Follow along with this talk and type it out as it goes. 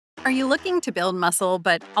Are you looking to build muscle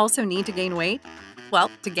but also need to gain weight?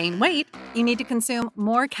 Well, to gain weight, you need to consume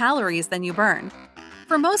more calories than you burn.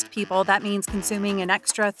 For most people, that means consuming an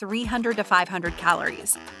extra 300 to 500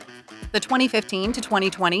 calories. The 2015 to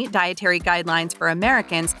 2020 dietary guidelines for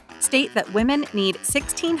Americans state that women need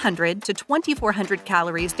 1,600 to 2,400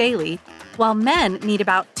 calories daily, while men need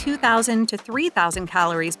about 2,000 to 3,000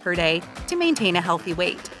 calories per day to maintain a healthy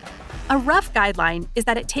weight. A rough guideline is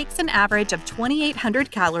that it takes an average of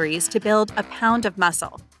 2,800 calories to build a pound of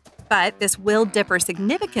muscle. But this will differ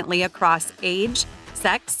significantly across age,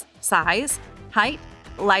 sex, size, height,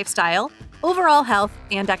 lifestyle, overall health,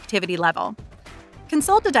 and activity level.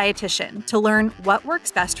 Consult a dietitian to learn what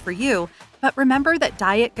works best for you, but remember that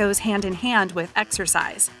diet goes hand in hand with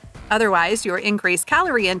exercise. Otherwise, your increased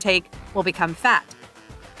calorie intake will become fat.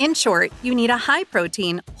 In short, you need a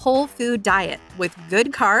high-protein, whole food diet with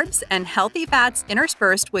good carbs and healthy fats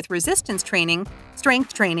interspersed with resistance training,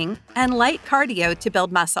 strength training, and light cardio to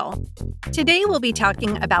build muscle. Today, we'll be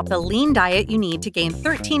talking about the lean diet you need to gain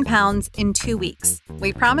 13 pounds in 2 weeks.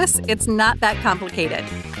 We promise it's not that complicated.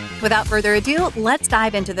 Without further ado, let's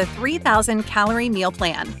dive into the 3,000-calorie meal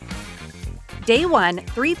plan. Day 1,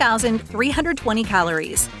 3,320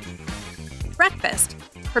 calories. Breakfast.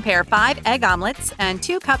 Prepare 5 egg omelets and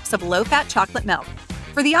 2 cups of low-fat chocolate milk.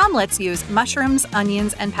 For the omelets, use mushrooms,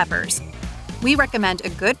 onions, and peppers. We recommend a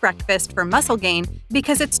good breakfast for muscle gain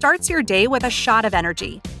because it starts your day with a shot of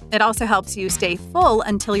energy. It also helps you stay full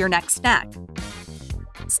until your next snack.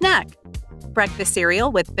 Snack. Breakfast cereal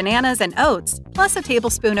with bananas and oats, plus a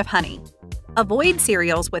tablespoon of honey. Avoid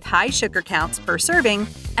cereals with high sugar counts per serving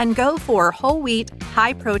and go for whole wheat,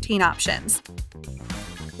 high-protein options.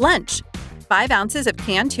 Lunch. 5 ounces of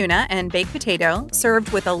canned tuna and baked potato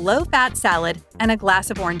served with a low-fat salad and a glass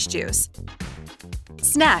of orange juice.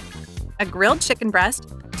 Snack. A grilled chicken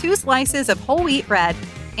breast, 2 slices of whole wheat bread,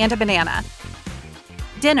 and a banana.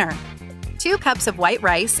 Dinner. 2 cups of white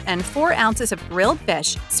rice and 4 ounces of grilled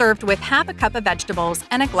fish served with half a cup of vegetables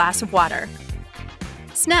and a glass of water.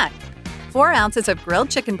 Snack. 4 ounces of grilled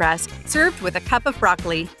chicken breast served with a cup of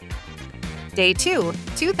broccoli. Day 2,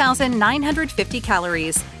 2,950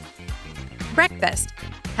 calories. Breakfast.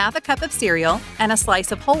 Half a cup of cereal and a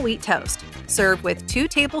slice of whole wheat toast, served with 2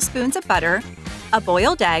 tablespoons of butter, a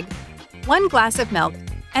boiled egg, 1 glass of milk,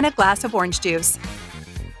 and a glass of orange juice.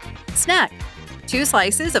 Snack. 2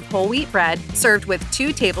 slices of whole wheat bread served with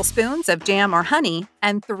 2 tablespoons of jam or honey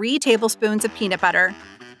and 3 tablespoons of peanut butter.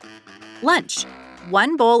 Lunch.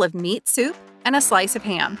 1 bowl of meat soup and a slice of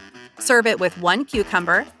ham. Serve it with 1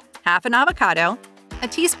 cucumber, half an avocado, a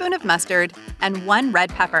teaspoon of mustard, and 1 red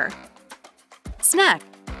pepper. Snack.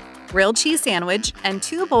 Grilled cheese sandwich and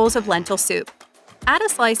 2 bowls of lentil soup. Add a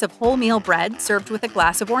slice of wholemeal bread served with a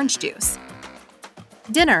glass of orange juice.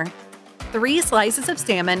 Dinner. 3 slices of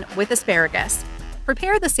salmon with asparagus.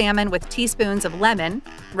 Prepare the salmon with teaspoons of lemon,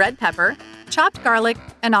 red pepper, chopped garlic,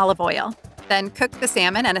 and olive oil. Then cook the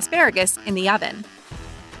salmon and asparagus in the oven.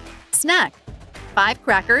 Snack. 5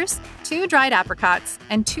 crackers, 2 dried apricots,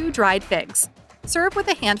 and 2 dried figs. Serve with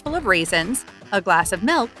a handful of raisins, a glass of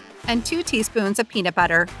milk, and 2 teaspoons of peanut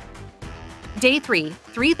butter. Day 3,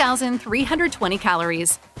 3,320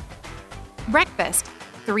 calories. Breakfast.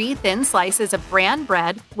 3 thin slices of bran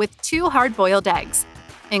bread with 2 hard-boiled eggs.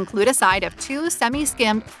 Include a side of 2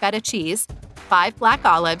 semi-skimmed feta cheese, 5 black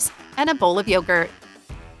olives, and a bowl of yogurt.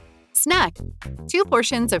 Snack. 2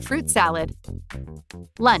 portions of fruit salad.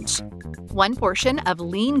 Lunch. 1 portion of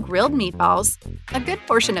lean grilled meatballs, a good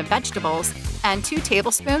portion of vegetables, and 2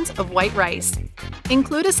 tablespoons of white rice.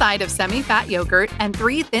 Include a side of semi-fat yogurt and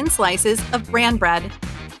 3 thin slices of bran bread.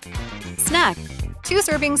 Snack. 2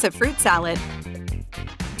 servings of fruit salad.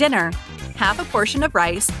 Dinner. Half a portion of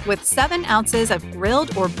rice with 7 ounces of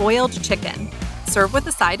grilled or boiled chicken. Serve with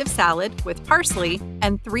a side of salad with parsley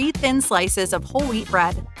and 3 thin slices of whole wheat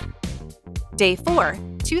bread. Day 4,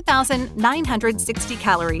 2,960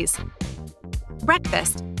 calories.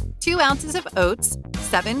 Breakfast. 2 ounces of oats,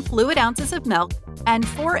 7 fluid ounces of milk, and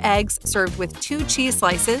 4 eggs served with 2 cheese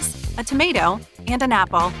slices, a tomato, and an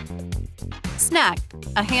apple. Snack.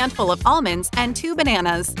 A handful of almonds and 2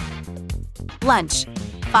 bananas. Lunch.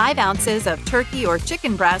 5 ounces of turkey or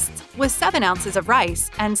chicken breasts with 7 ounces of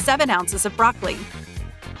rice and 7 ounces of broccoli.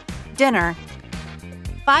 Dinner.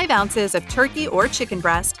 5 ounces of turkey or chicken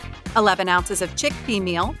breast, 11 ounces of chickpea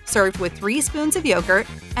meal served with 3 spoons of yogurt,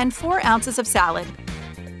 and 4 ounces of salad.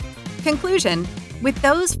 Conclusion. With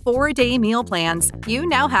those 4-day meal plans, you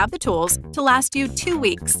now have the tools to last you 2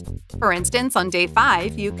 weeks. For instance, on day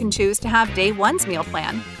 5, you can choose to have day 1's meal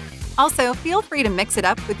plan. Also, feel free to mix it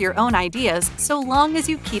up with your own ideas so long as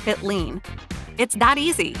you keep it lean. It's that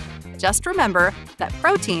easy. Just remember that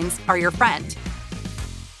proteins are your friend.